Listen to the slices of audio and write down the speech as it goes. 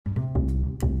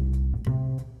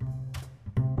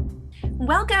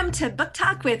Welcome to Book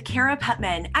Talk with Kara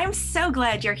Putman. I'm so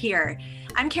glad you're here.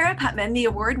 I'm Kara Putman, the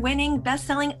award-winning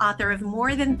best-selling author of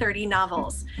more than 30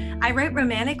 novels. I write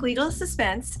romantic legal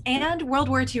suspense and World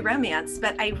War II romance,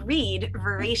 but I read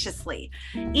voraciously.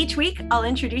 Each week, I'll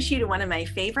introduce you to one of my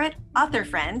favorite author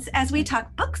friends as we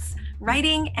talk books,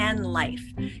 writing, and life.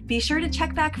 Be sure to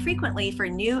check back frequently for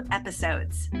new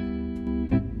episodes.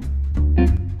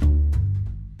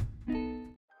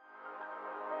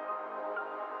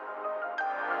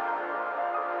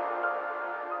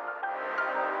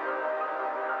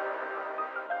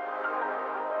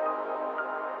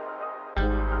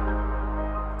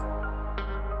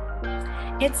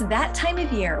 It's that time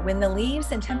of year when the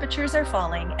leaves and temperatures are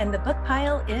falling and the book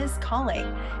pile is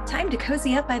calling. Time to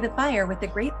cozy up by the fire with a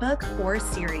great book or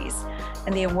series.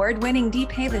 And the award-winning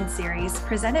Deep Haven series,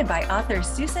 presented by author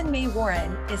Susan May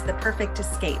Warren, is the perfect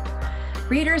escape.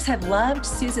 Readers have loved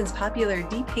Susan's popular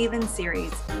Deep Haven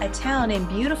series, a town in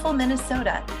beautiful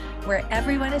Minnesota where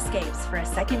everyone escapes for a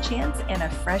second chance and a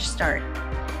fresh start.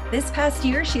 This past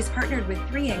year, she's partnered with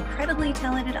 3 incredibly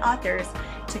talented authors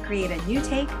to create a new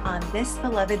take on this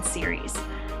beloved series.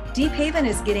 Deep Haven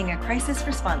is getting a crisis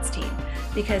response team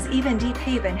because even Deep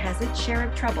Haven has its share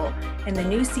of trouble, and the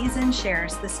new season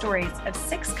shares the stories of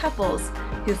 6 couples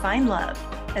who find love,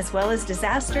 as well as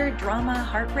disaster, drama,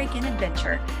 heartbreak, and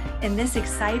adventure in this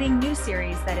exciting new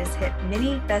series that has hit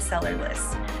many bestseller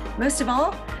lists. Most of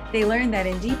all, they learn that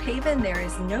in Deep Haven, there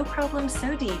is no problem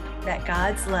so deep that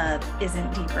God's love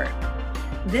isn't deeper.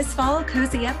 This fall,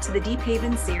 cozy up to the Deep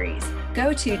Haven series.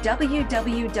 Go to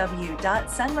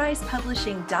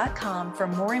www.sunrisepublishing.com for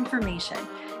more information.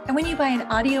 And when you buy an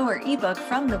audio or ebook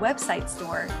from the website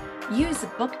store, use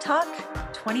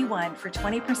BookTalk21 for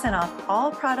 20% off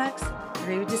all products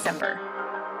through December.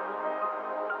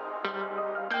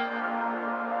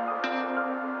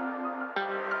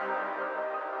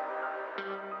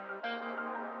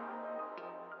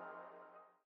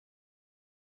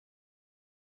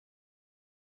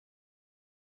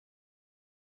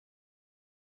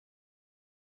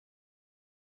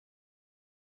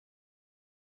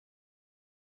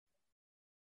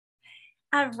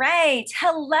 All right.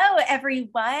 Hello,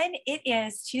 everyone. It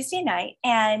is Tuesday night,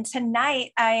 and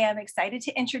tonight I am excited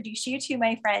to introduce you to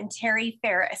my friend, Terry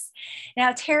Ferris.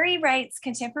 Now, Terry writes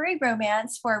contemporary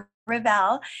romance for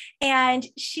Revell, and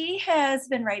she has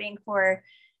been writing for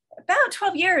about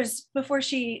 12 years before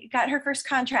she got her first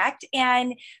contract,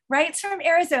 and writes from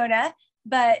Arizona,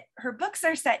 but her books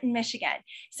are set in Michigan.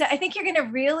 So I think you're going to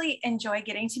really enjoy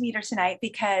getting to meet her tonight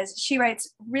because she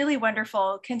writes really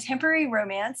wonderful contemporary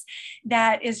romance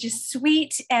that is just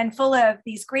sweet and full of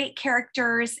these great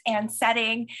characters and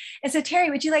setting. And so Terry,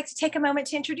 would you like to take a moment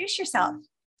to introduce yourself?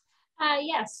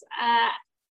 Yes.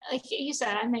 Like you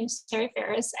said, my name is Terry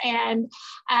Ferris, and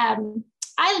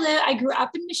I grew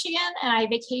up in Michigan, and I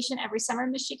vacation every summer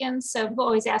in Michigan. So people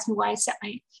always ask me why if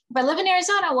I live in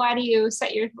Arizona, why do you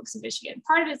set your books in Michigan?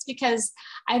 Part of it's because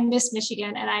I miss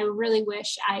Michigan, and I really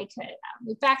wish I could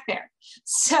move back there.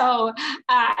 So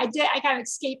I kind of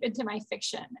escape into my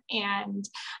fiction, and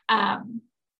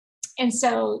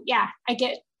so yeah,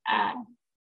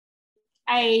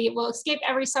 I will escape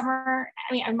every summer.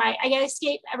 I mean, I get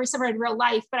escape every summer in real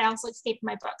life, but I also escape in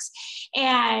my books.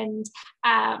 And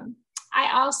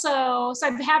I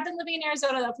have been living in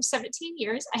Arizona though for 17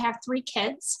 years. I have 3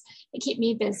 kids. They keep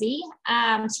me busy,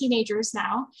 teenagers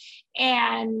now.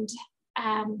 And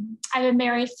I've been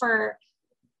married for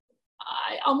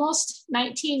almost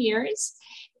 19 years.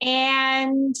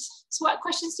 And so what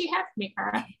questions do you have for me,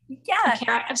 Kara? Yeah.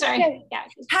 Kara, I'm sorry. Yeah.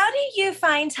 How do you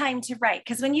find time to write?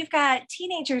 Because when you've got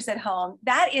teenagers at home,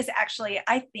 that is actually,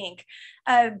 I think,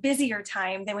 a busier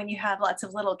time than when you have lots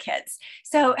of little kids.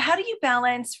 So how do you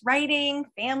balance writing,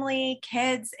 family,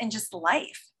 kids, and just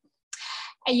life?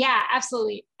 Yeah,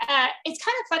 absolutely. It's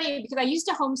kind of funny because I used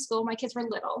to homeschool. My kids were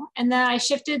little, and then I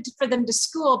shifted for them to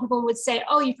school. People would say,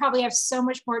 oh, you probably have so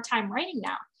much more time writing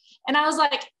now. And I was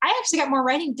like, I actually got more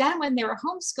writing done when they were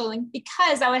homeschooling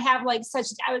because I would have I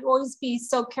would always be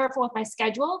so careful with my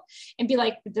schedule and be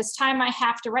like, this time I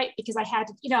have to write because I had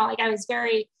to, I was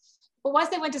but once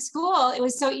they went to school, it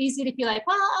was so easy to be like,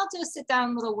 well, I'll just sit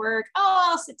down, little work. Oh,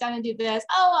 I'll sit down and do this.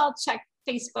 Oh, I'll check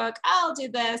Facebook. I'll do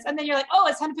this. And then you're like, oh,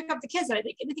 it's time to pick up the kids. I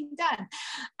didn't get anything done.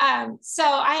 And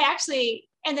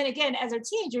then again, as our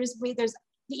teenagers,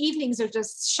 the evenings are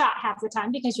just shot half the time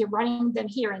because you're running them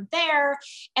here and there.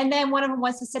 And then one of them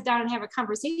wants to sit down and have a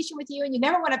conversation with you, and you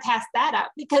never want to pass that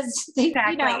up because they,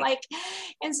 Exactly.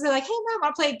 And so they're like, hey, Mom,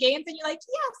 want to play games? And you're like,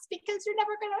 yes, because you're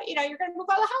never going to, you're going to move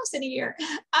out of the house in a year.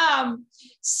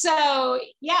 So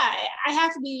yeah, I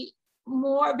have to be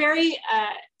very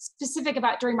specific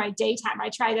about during my daytime. I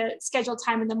try to schedule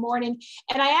time in the morning,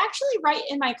 and I actually write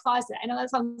in my closet. I know that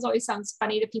always sounds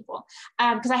funny to people,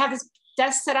 because I have this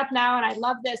desk set up now and I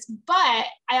love this, but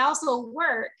I also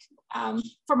work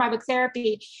for my book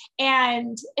therapy.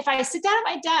 And if I sit down at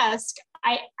my desk,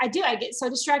 I get so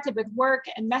distracted with work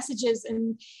and messages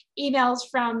and emails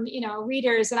from,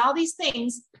 readers and all these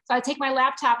things. So I take my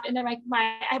laptop, and then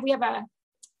we have a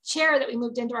chair that we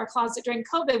moved into our closet during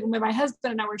COVID when my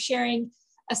husband and I were sharing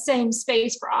a same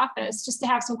space for office, just to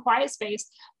have some quiet space.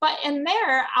 But in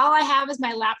there, all I have is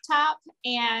my laptop,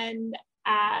 and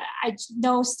I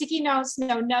no sticky notes, I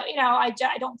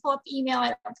don't pull up email,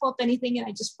 I don't pull up anything, and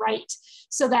I just write,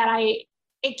 so that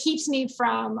it keeps me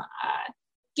from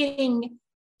getting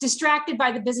distracted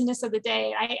by the busyness of the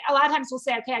day. A lot of times will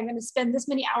say, okay, I'm going to spend this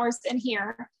many hours in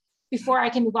here before I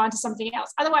can move on to something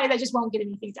else. Otherwise, I just won't get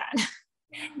anything done.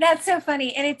 That's so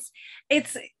funny. And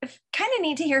it's kind of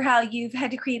neat to hear how you've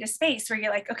had to create a space where you're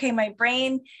like, okay, my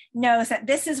brain knows that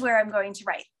this is where I'm going to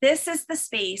write. This is the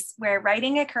space where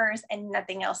writing occurs and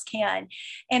nothing else can.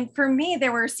 And for me,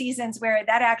 there were seasons where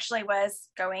that actually was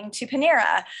going to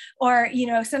Panera, or,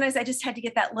 sometimes I just had to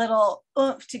get that little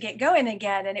oomph to get going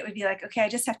again. And it would be like, okay, I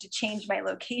just have to change my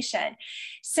location.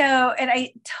 So, and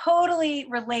I totally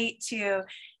relate to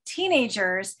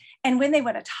teenagers and when they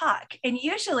want to talk. And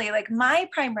usually, like, my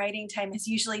prime writing time has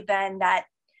usually been that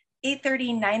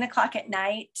 8:30, 9 o'clock at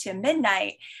night to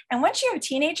midnight. And once you have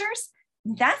teenagers,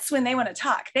 that's when they want to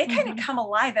talk. They kind of come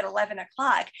alive at 11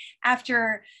 o'clock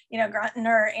after, grunting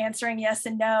or answering yes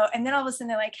and no. And then all of a sudden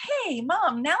they're like, hey,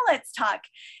 mom, now let's talk.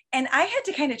 And I had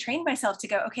to kind of train myself to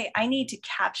go, okay, I need to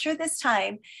capture this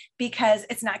time because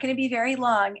it's not going to be very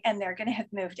long and they're going to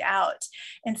have moved out.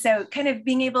 And so kind of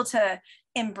being able to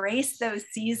embrace those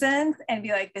seasons and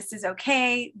be like, this is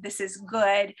okay, this is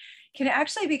good, can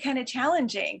actually be kind of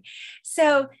challenging.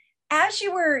 So as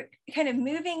you were kind of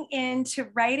moving into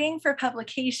writing for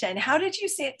publication, how did you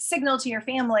signal to your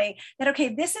family that,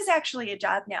 okay, this is actually a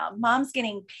job now, mom's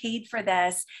getting paid for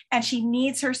this and she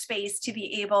needs her space to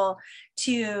be able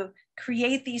to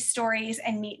create these stories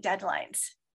and meet deadlines?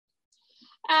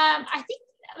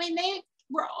 They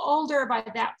were older by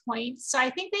that point, so I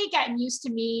think they gotten used to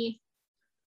me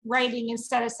writing and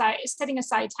setting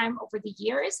aside time over the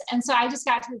years. And so I just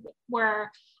got to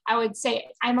where I would say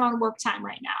I'm on work time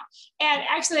right now. And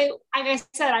actually, like I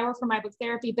said, I work for my book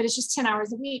therapy, but it's just 10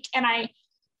 hours a week. And I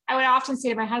would often say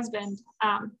to my husband,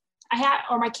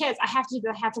 or my kids, I have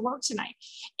to work tonight.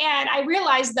 And I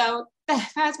realized though,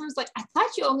 that my husband was like, I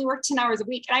thought you only worked 10 hours a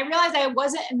week. And I realized I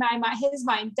wasn't in his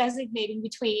mind designating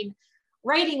between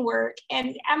writing work.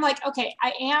 And I'm like, okay,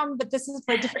 I am, but this is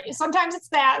for different, sometimes it's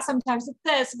that, sometimes it's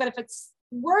this, but if it's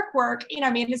work,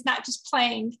 it's not just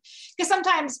playing. Because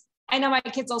sometimes I know my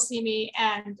kids will see me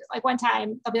and like one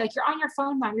time they'll be like, you're on your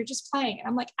phone, mom, you're just playing. And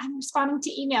I'm like, I'm responding to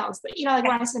emails. But, like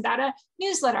when I send out a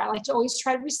newsletter, I like to always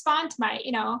try to respond to my,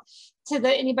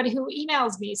 anybody who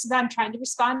emails me. So then I'm trying to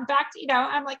respond back to,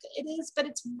 I'm like, it is, but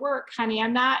it's work, honey.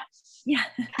 I'm not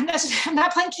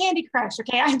playing Candy Crush.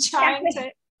 Okay. I'm trying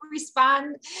to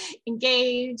respond,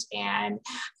 engage, and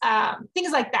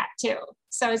things like that too.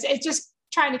 So it's just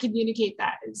trying to communicate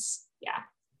that is, yeah.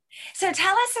 So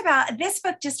tell us about this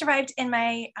book. Just arrived in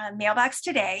my mailbox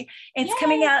today. It's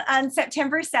coming out on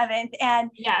September 7th. And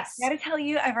yes, I got to tell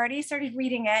you, I've already started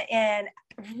reading it and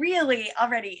really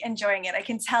already enjoying it. I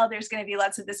can tell there's going to be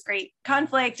lots of this great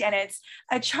conflict and it's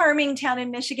a charming town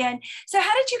in Michigan. So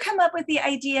how did you come up with the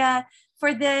idea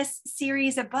for this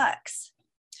series of books?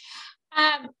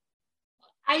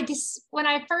 When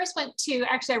I first went to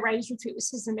a writer's retreat with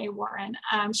Susan May Warren,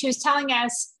 she was telling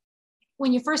us,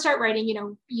 when you first start writing,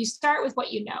 you start with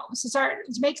what you know. So start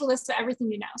to make a list of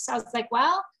everything you know. So I was like,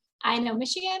 well, I know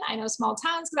Michigan, I know small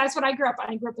towns, because that's what I grew up on.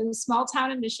 I grew up in a small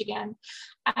town in Michigan.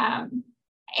 And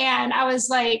I was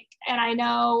like, and I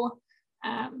know,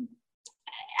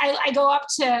 I go up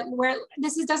to where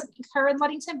doesn't occur in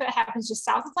Ludington, but it happens just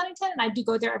south of Ludington. And I do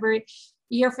go there every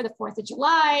year for the 4th of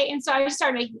July. And so I just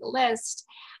started making a list.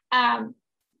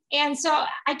 And so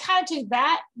I kind of took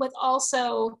that with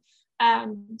also,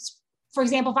 for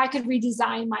example, if I could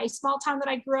redesign my small town that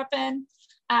I grew up in,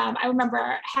 I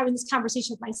remember having this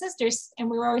conversation with my sisters, and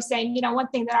we were always saying, one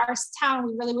thing that our town,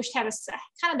 we really wish had a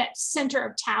kind of that center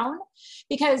of town,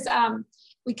 because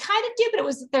we kind of do,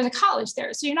 but there's a college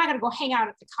there. So you're not going to go hang out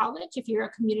at the college if you're a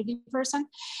community person.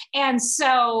 And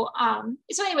so,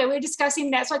 anyway, we were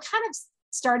discussing that. So I kind of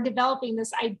started developing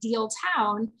this ideal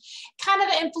town, kind of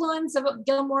the influence of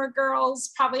Gilmore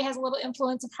Girls, probably has a little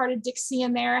influence of Heart of Dixie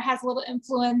in there, has a little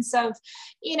influence of,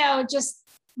 just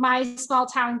my small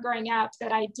town growing up,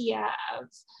 that idea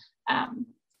of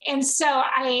And so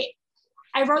I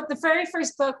wrote the very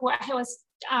first book where it was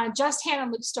just Hannah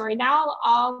and Luke's story. Now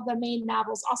all the main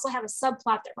novels also have a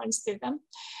subplot that runs through them.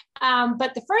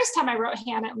 But the first time I wrote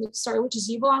Hannah and Luke's story, which is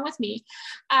You Belong With Me,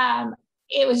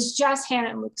 it was just Hannah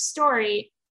and Luke's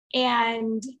story.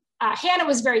 And Hannah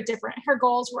was very different. Her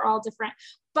goals were all different.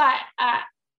 But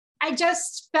I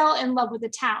just fell in love with the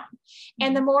town.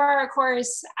 And the more, of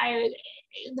course,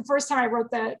 the first time I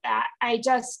wrote that, it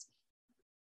just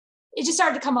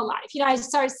started to come alive. You know, I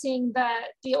started seeing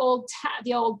the old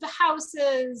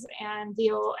houses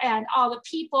and all the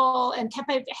people, and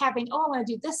kept having, oh, I want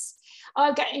to do this. Oh,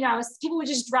 I've got, you know, people would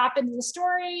just drop into the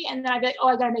story, and then I'd be like, oh,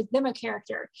 I got to make them a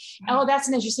character. Mm-hmm. Oh, that's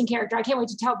an interesting character. I can't wait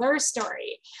to tell their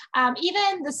story.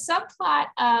 Even the subplot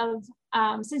of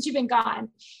Since You've Been Gone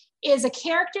is a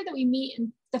character that we meet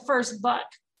in the first book.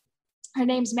 Her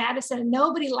name's Madison, and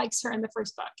nobody likes her in the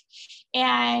first book.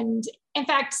 And in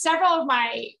fact, several of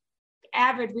my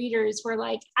avid readers were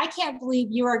like, I can't believe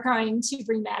you are going to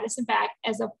bring Madison back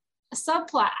as a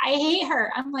subplot. I hate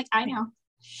her. I'm like, I know.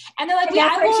 And they're like, and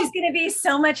that's why she's going to be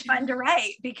so much fun to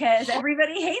write, because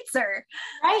everybody hates her.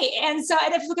 Right. And so,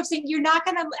 and if you kept saying, you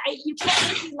can't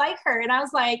make me like her. And I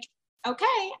was like,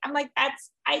 okay. I'm like, I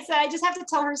said, I just have to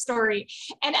tell her story.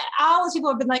 And all those people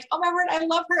have been like, oh my word, I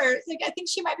love her. Like, I think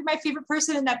she might be my favorite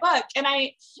person in that book. And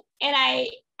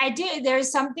I did.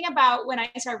 There's something about when I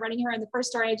started writing her in the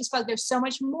first story, I just felt like there's so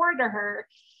much more to her.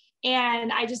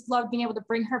 And I just love being able to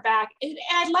bring her back. And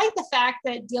I like the fact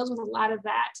that it deals with a lot of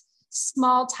that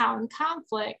small town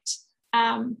conflict,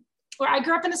 where I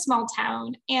grew up in a small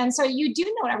town. And so you do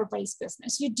know everybody's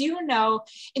business. You do know,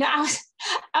 you know,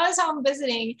 I was home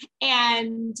visiting,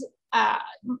 and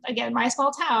again, my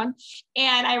small town,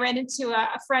 and I ran into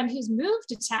a friend who's moved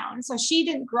to town. So she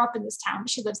didn't grow up in this town, but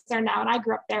she lives there now, and I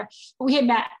grew up there. But we had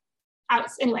met out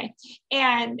anyway.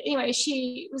 And anyway,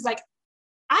 she was like,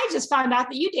 I just found out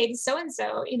that you dated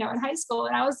so-and-so, you know, in high school.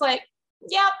 And I was like,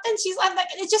 yeah. And I'm like,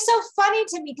 it's just so funny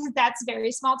to me, because that's a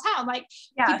very small town. Like,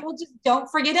 people just don't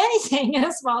forget anything in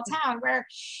a small town where,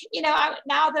 you know,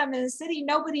 now that I'm in the city,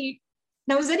 nobody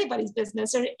knows anybody's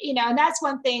business, or, you know, and that's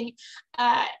one thing.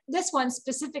 This one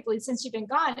specifically, Since You've Been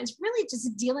Gone, is really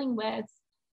just dealing with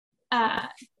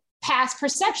past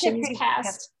perceptions, and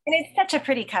it's such a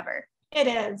pretty cover. It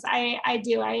is. I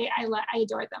do. I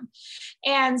adore them.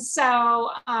 And so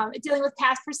dealing with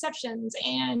past perceptions,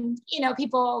 and, you know,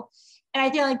 people, and I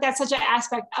feel like that's such an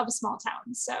aspect of a small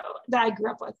town, so that I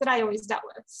grew up with, that I always dealt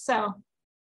with. So,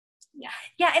 yeah.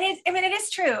 Yeah. And it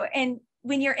is true. And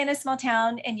when you're in a small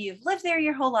town and you've lived there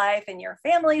your whole life, and your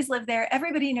families live there,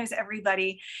 everybody knows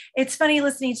everybody. It's funny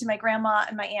listening to my grandma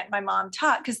and my aunt and my mom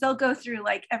talk, because they'll go through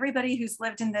like everybody who's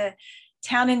lived in the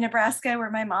town in Nebraska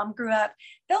where my mom grew up.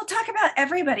 They'll talk about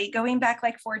everybody going back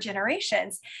like 4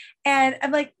 generations. And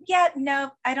I'm like, yeah,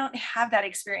 no, I don't have that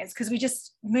experience, because we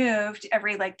just moved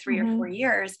every like 3 or 4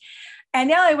 years. And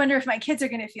now I wonder if my kids are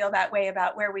going to feel that way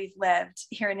about where we've lived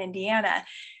here in Indiana.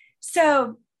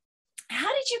 So how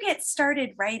did you get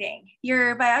started writing?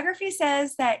 Your biography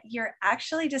says that you're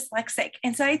actually dyslexic.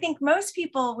 And so I think most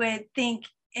people would think,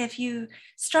 if you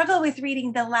struggle with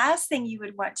reading, the last thing you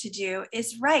would want to do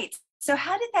is write. So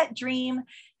how did that dream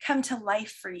come to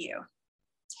life for you?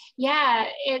 Yeah,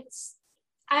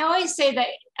 I always say that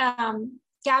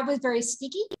God was very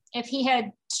sneaky. If he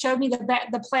had showed me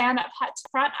the plan up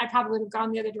front, I probably would have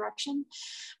gone the other direction.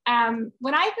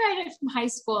 When I graduated from high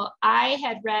school, I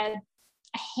had read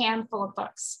a handful of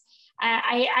books.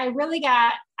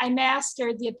 I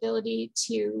mastered the ability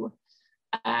to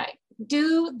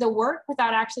do the work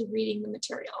without actually reading the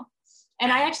material.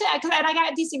 And I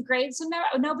got decent grades, so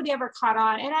nobody ever caught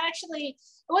on. And it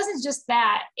wasn't just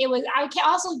that. I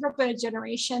also grew up in a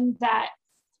generation that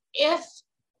if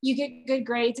you get good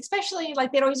grades, especially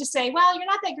like they'd always just say, well, you're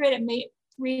not that great at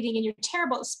reading and you're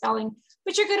terrible at spelling,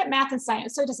 but you're good at math and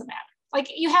science, so it doesn't matter.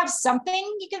 Like, you have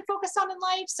something you can focus on in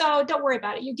life, so don't worry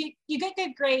about it. You get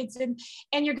good grades and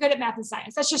you're good at math and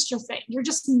science. That's just your thing. You're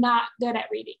just not good at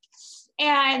reading.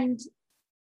 And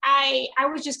I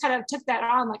was just kind of took that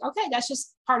on, like, okay, that's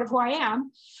just part of who I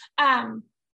am.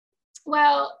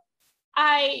 Well,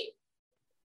 I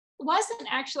wasn't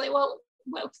actually,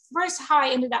 first how I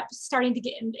ended up starting to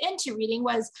get into reading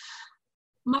was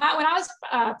when I was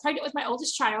pregnant with my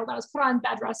oldest child. I was put on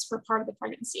bed rest for part of the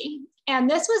pregnancy. And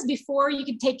this was before you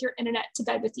could take your internet to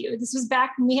bed with you. This was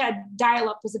back when we had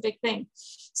dial-up was a big thing.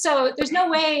 So there's no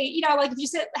way, you know, like if you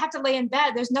have to lay in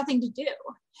bed, there's nothing to do.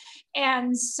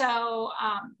 And so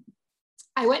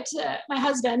I went to my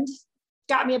husband,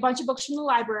 got me a bunch of books from the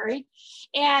library.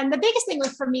 And the biggest thing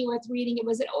for me with reading it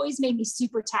was it always made me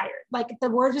super tired. Like the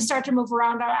words would start to move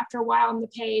around after a while on the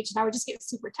page and I would just get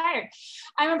super tired.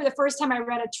 I remember the first time I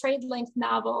read a trade length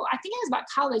novel, I think it was about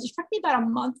college. It took me about a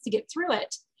month to get through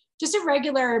it. Just a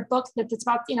regular book that's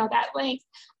about, that length,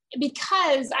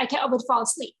 because I would fall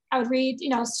asleep. I would read,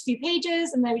 a few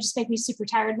pages and they would just make me super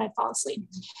tired and I'd fall asleep.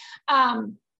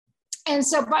 And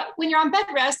so, but when you're on bed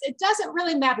rest, it doesn't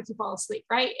really matter if you fall asleep,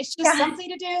 right? It's just something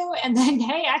to do. And then,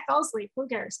 hey, I fell asleep, who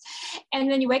cares? And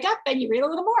then you wake up and you read a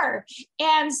little more.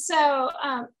 And so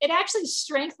it actually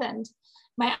strengthened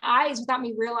my eyes without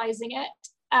me realizing it.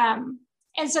 And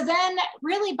so then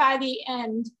really by the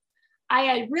end, I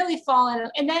had really fallen.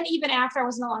 And then even after I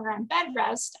was no longer on bed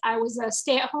rest, I was a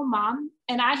stay-at-home mom.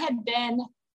 And I'd been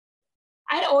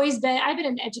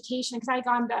in education because I had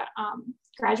gone to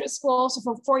graduate school. So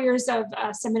for 4 years of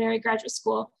seminary graduate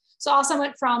school. So also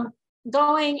went from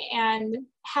going and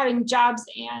having jobs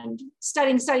and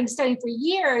studying for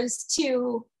years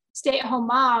to stay-at-home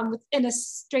mom in a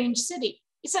strange city.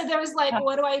 So there was like,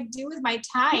 what do I do with my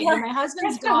time? Yeah. And my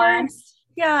husband's gone.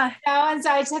 Yeah. And so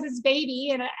I just had this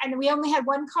baby and we only had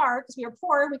one car because we were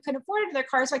poor. We couldn't afford another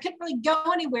car. So I couldn't really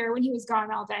go anywhere when he was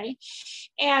gone all day.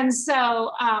 And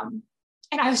so,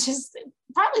 and I was just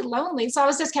probably lonely. So I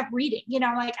was just kept reading,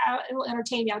 it will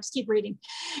entertain me. I'll just keep reading.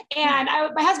 And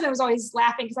my husband was always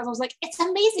laughing because I was like, it's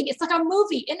amazing. It's like a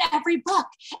movie in every book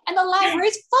and the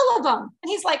library's full of them. And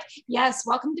he's like, yes,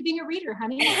 welcome to being a reader,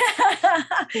 honey.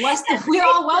 We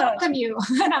all welcome you.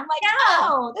 And I'm like,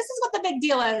 oh, this is what the big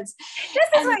deal is.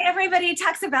 This is why everybody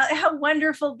talks about how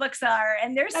wonderful books are.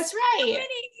 And there's that's right. So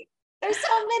many. There's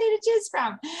so many to choose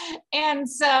from. And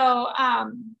so,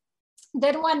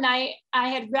 then one night I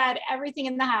had read everything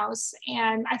in the house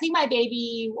and I think my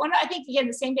baby, again,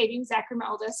 the same baby, Zachary, my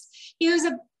oldest, he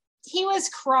was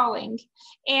crawling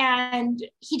and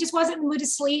he just wasn't in the mood to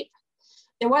sleep.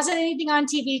 There wasn't anything on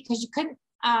TV because you couldn't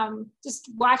just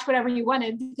watch whatever you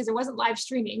wanted because it wasn't live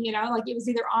streaming, like it was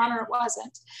either on or it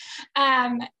wasn't.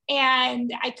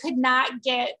 And I couldn't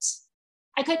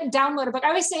download a book. I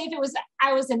always say if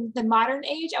I was in the modern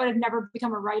age, I would have never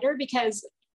become a writer because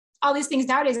all these things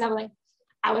nowadays, I'm like,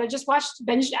 I would have just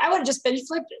binge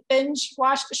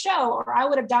watched the show, or I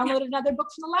would have downloaded another book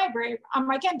from the library on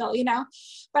my Kindle,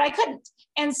 but I couldn't.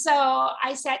 And so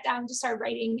I sat down and just started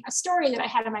writing a story that I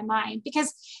had in my mind,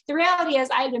 because the reality is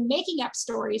I had been making up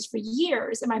stories for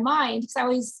years in my mind because I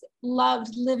always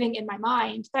loved living in my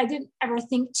mind, but I didn't ever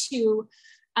think to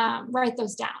write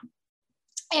those down.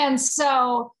 And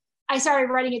so I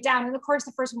started writing it down. And of course,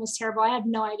 the first one was terrible. I had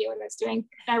no idea what I was doing.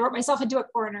 I wrote myself into a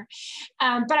corner.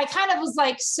 But I kind of was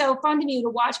like, so fun to me to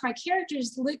watch my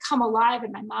characters come alive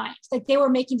in my mind. Like they were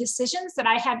making decisions that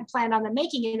I hadn't planned on them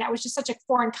making. And that was just such a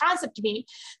foreign concept to me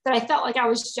that I felt like I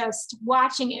was just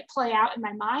watching it play out in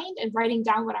my mind and writing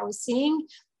down what I was seeing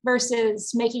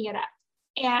versus making it up.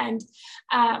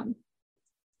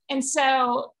 And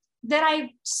so then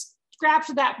I grabbed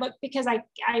for that book because I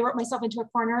wrote myself into a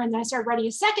corner, and then I started writing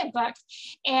a second book.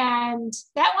 And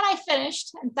that one I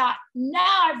finished and thought,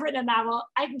 now I've written a novel,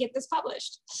 I can get this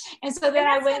published. And so then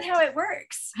I went. That's not how it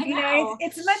works.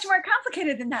 It's much more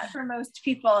complicated than that for most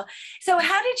people. So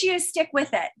how did you stick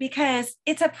with it? Because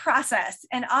it's a process.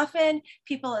 And often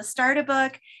people start a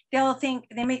book, they'll think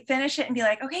they may finish it and be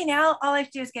like, okay, now all I have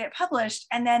to do is get it published.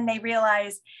 And then they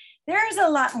realize there's a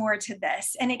lot more to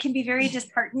this, and it can be very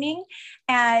disheartening,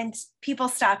 and people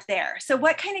stop there. So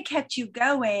what kind of kept you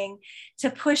going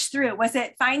to push through? Was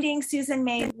it finding Susan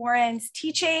May Warren's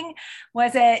teaching?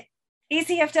 Was it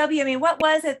ACFW? I mean, what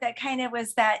was it that kind of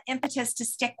was that impetus to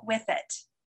stick with it?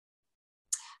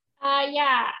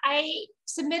 I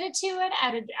submitted to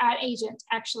an agent,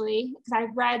 actually, because I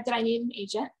read that I needed an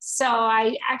agent. So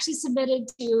I actually submitted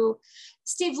to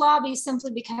Steve Lobby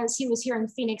simply because he was here in the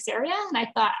Phoenix area. And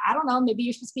I thought, I don't know, maybe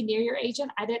you're supposed to be near your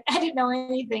agent. I didn't know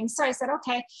anything. So I said,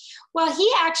 okay. Well,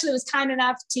 he actually was kind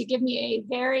enough to give me a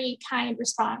very kind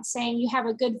response saying, you have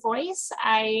a good voice.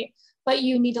 But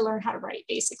you need to learn how to write,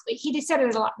 basically. He said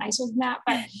it a lot nicer than that,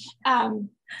 but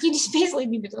you just basically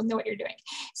need to know what you're doing.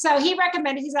 So he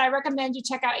said, I recommend you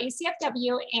check out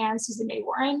ACFW and Susan May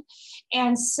Warren.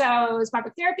 And so it was my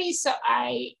book therapy. So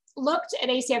I looked at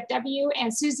ACFW,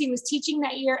 and Susie was teaching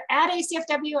that year at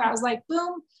ACFW. I was like,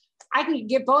 boom, I can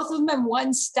get both of them in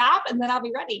one stop and then I'll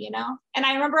be ready, And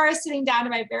I remember I was sitting down in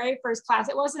my very first class.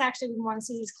 It wasn't actually one of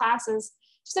Susie's classes,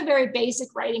 just a very basic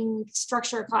writing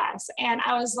structure class. And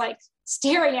I was like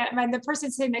staring at him, and the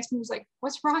person sitting next to me was like,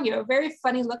 what's wrong? You have a very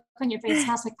funny look on your face. And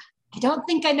I was like, I don't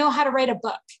think I know how to write a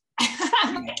book.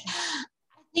 I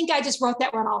think I just wrote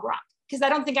that one all wrong, because I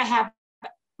don't think I have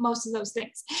most of those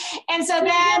things. And so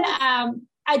then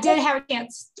I did have a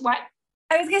chance. What?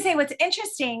 I was going to say, what's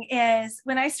interesting is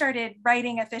when I started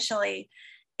writing officially,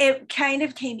 it kind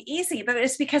of came easy, but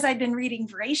it's because I'd been reading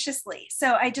voraciously.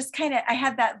 So I just I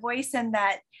had that voice and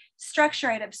that structure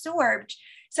I'd absorbed.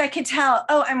 So I could tell,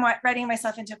 oh, I'm writing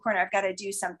myself into a corner. I've got to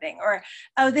do something. Or,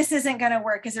 oh, this isn't going to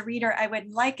work. As a reader, I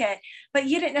wouldn't like it. But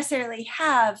you didn't necessarily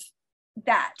have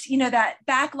that, that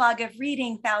backlog of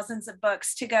reading thousands of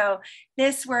books to go,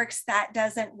 this works, that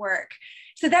doesn't work.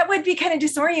 So that would be kind of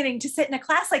disorienting to sit in a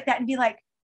class like that and be like,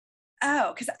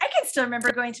 oh, because I can still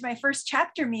remember going to my first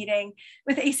chapter meeting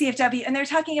with ACFW and they're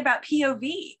talking about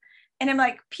POV. And I'm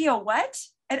like, PO what?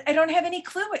 I don't have any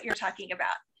clue what you're talking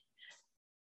about.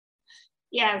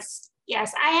 Yes.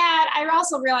 I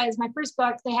also realized my first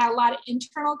book, they had a lot of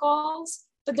internal goals,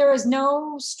 but there was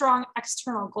no strong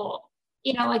external goal.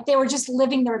 Like they were just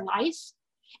living their life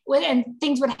and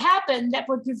things would happen that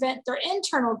would prevent their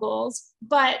internal goals,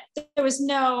 but there was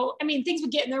things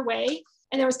would get in their way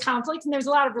and there was conflict and there was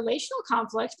a lot of relational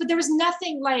conflict, but there was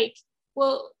nothing like,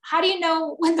 well, how do you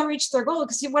know when they'll reach their goal?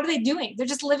 Because what are they doing? They're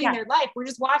just living their life. We're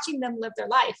just watching them live their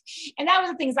life. And that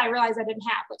was the things I realized I didn't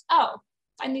have. Like, oh,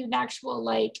 I need an actual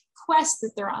quest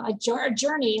that they're on, a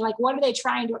journey. Like, what are they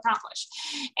trying to accomplish?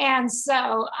 And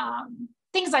so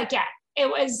things like that. It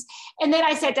was, and then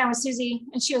I sat down with Susie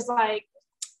and she was like,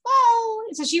 well,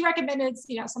 so she recommended,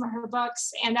 some of her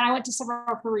books. And then I went to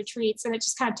several of her retreats and it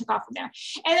just kind of took off from there.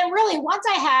 And then really, once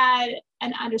I had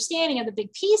an understanding of the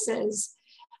big pieces,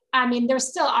 there's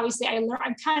still, obviously I'm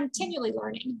continually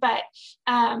learning, but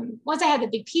once I had the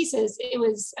big pieces, it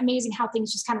was amazing how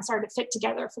things just kind of started to fit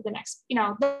together for the next,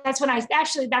 that's when I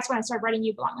started writing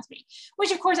You Belong With Me,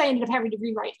 which of course I ended up having to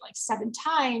rewrite 7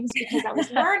 times because I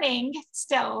was learning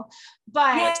still,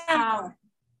 but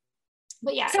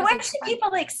yeah. So what should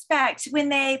people expect when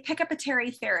they pick up a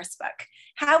Terry Ferris book?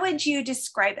 How would you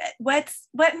describe it? What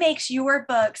makes your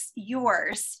books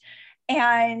yours?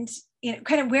 And,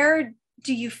 kind of where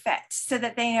do you fit so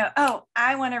that they know, oh,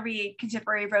 I want to read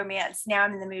contemporary romance. Now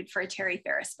I'm in the mood for a Terry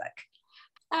Ferris book.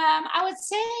 I would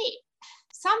say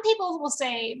some people will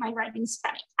say my writing's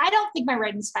funny. I don't think my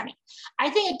writing's funny. I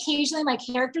think occasionally my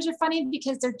characters are funny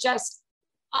because they're just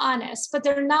honest, but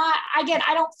they're not, again,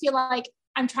 I don't feel like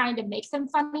I'm trying to make them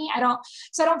funny. I don't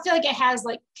feel like it has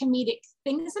comedic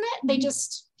things in it. They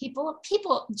just,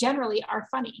 people generally are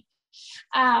funny.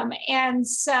 And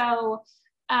so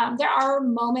there are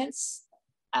moments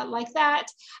like that,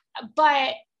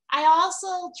 but I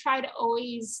also try to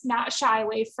always not shy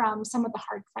away from some of the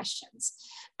hard questions.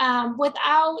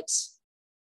 Without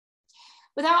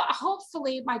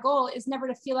hopefully my goal is never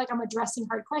to feel like I'm addressing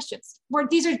hard questions where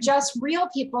these are just real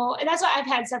people. And that's why I've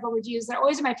had several reviews. They're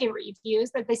always my favorite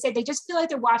reviews, that they say they just feel like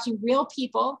they're watching real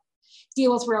people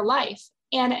deal with real life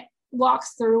and it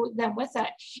walks through them with it,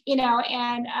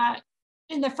 and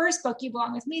in the first book, You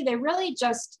Belong With Me, they really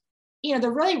just,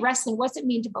 they're really wrestling. What's it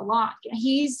mean to belong?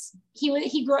 He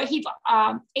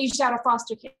aged out of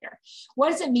foster care.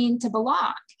 What does it mean to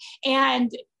belong?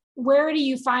 And where do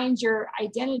you find your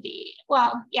identity?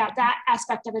 Well, yeah, that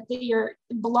aspect of it, that you're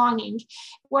belonging.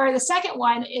 Where the second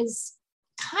one is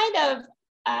kind of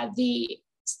the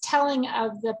telling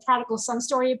of the prodigal son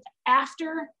story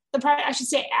after the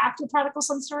prodigal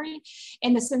son story,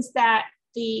 in the sense that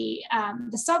the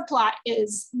subplot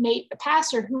is Nate, the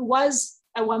pastor, who was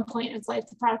at one point in his life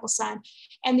the prodigal son,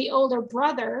 and the older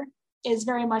brother is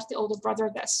very much the older brother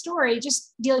of that story,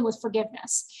 just dealing with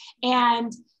forgiveness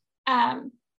and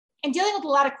dealing with a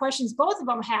lot of questions both of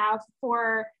them have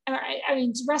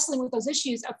wrestling with those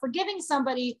issues of forgiving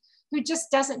somebody who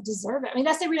just doesn't deserve it.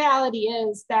 That's the reality,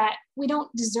 is that we don't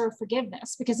deserve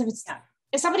forgiveness, because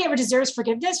if somebody ever deserves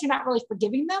forgiveness, you're not really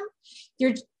forgiving them.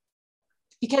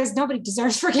 Because nobody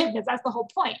deserves forgiveness. That's the whole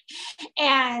point.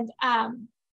 And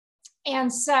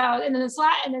then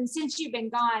Since You've Been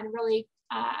Gone really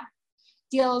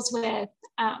deals with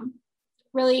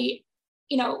really,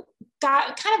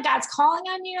 God's calling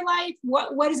on your life.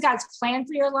 What is God's plan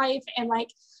for your life? And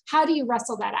how do you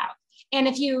wrestle that out? And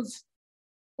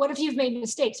what if you've made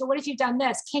mistakes? Or what if you've done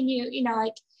this? Can you,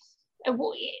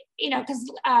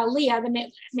 because Leah,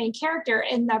 the main character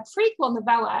in the prequel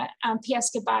novella, P.S.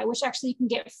 Goodbye, which actually you can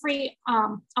get free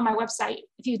on my website.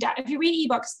 If you read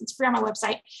ebooks, it's free on my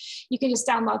website. You can just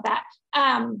download that.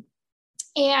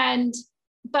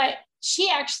 But she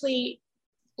actually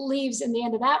leaves in the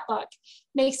end of that book,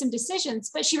 makes some decisions,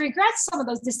 but she regrets some of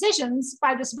those decisions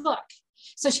by this book.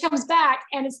 So she comes back,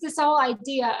 and it's this whole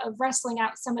idea of wrestling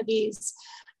out some of these.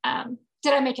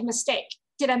 Did I make a mistake?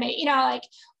 did I make, like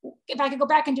if I could go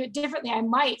back and do it differently, I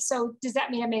might. So does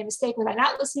that mean I made a mistake? Was I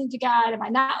not listening to God? Am I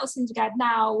not listening to God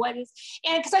now? And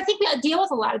because I think we deal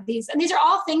with a lot of these, and these are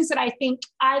all things that I think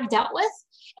I've dealt with.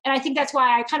 And I think that's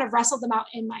why I kind of wrestled them out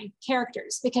in my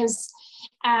characters, because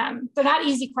they're not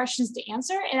easy questions to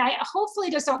answer. And I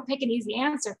hopefully just don't pick an easy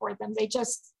answer for them.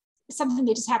 It's something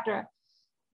they just have to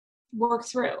work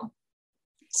through.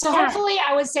 So hopefully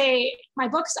I would say my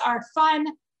books are fun,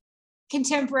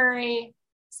 contemporary,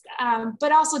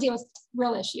 but also deal with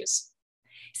real issues.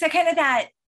 So kind of that,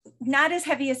 not as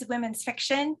heavy as women's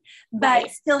fiction,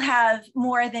 but still have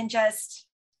more than just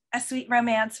a sweet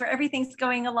romance where everything's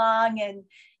going along and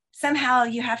somehow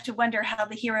you have to wonder how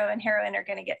the hero and heroine are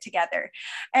going to get together.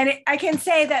 And I can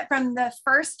say that from the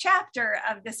first chapter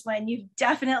of this one, you've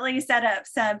definitely set up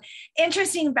some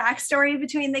interesting backstory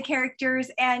between the characters,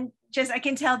 and I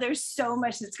can tell there's so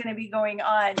much that's going to be going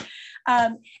on.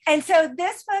 And so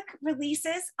this book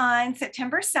releases on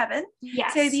September 7th.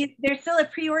 Yes. So there's still a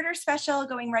pre-order special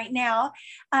going right now.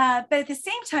 But at the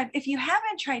same time, if you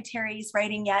haven't tried Terry's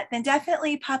writing yet, then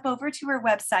definitely pop over to her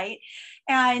website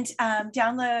and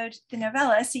download the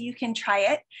novella so you can try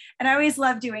it. And I always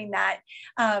love doing that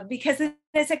because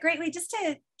it's a great way just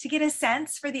to get a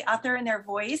sense for the author and their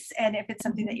voice, and if it's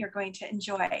something that you're going to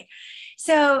enjoy.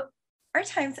 So our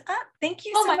time's up. Thank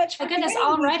you so much for goodness,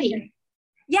 already.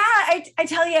 Yeah, I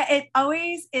tell you, it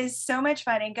always is so much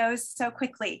fun and goes so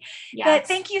quickly. Yes. But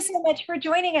thank you so much for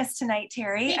joining us tonight,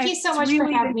 Terry. Thank you so much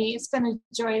for having me. It's been a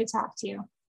joy to talk to you.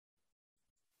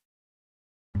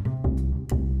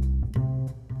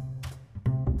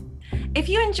 If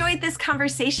you enjoyed this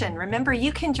conversation, remember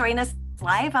you can join us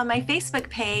live on my Facebook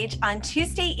page on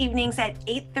Tuesday evenings at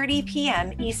 8:30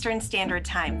 p.m. Eastern Standard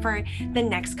Time for the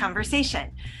next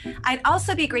conversation. I'd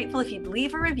also be grateful if you'd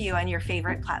leave a review on your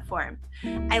favorite platform.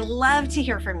 I love to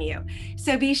hear from you,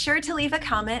 so be sure to leave a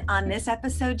comment on this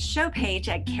episode's show page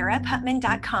at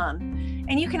karaputman.com.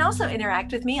 And you can also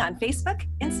interact with me on Facebook,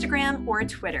 Instagram, or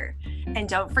Twitter. And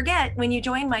don't forget, when you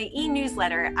join my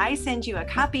e-newsletter, I send you a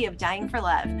copy of Dying for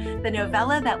Love, the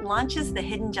novella that launches the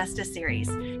Hidden Justice series,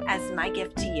 as my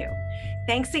gift to you.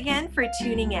 Thanks again for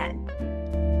tuning in.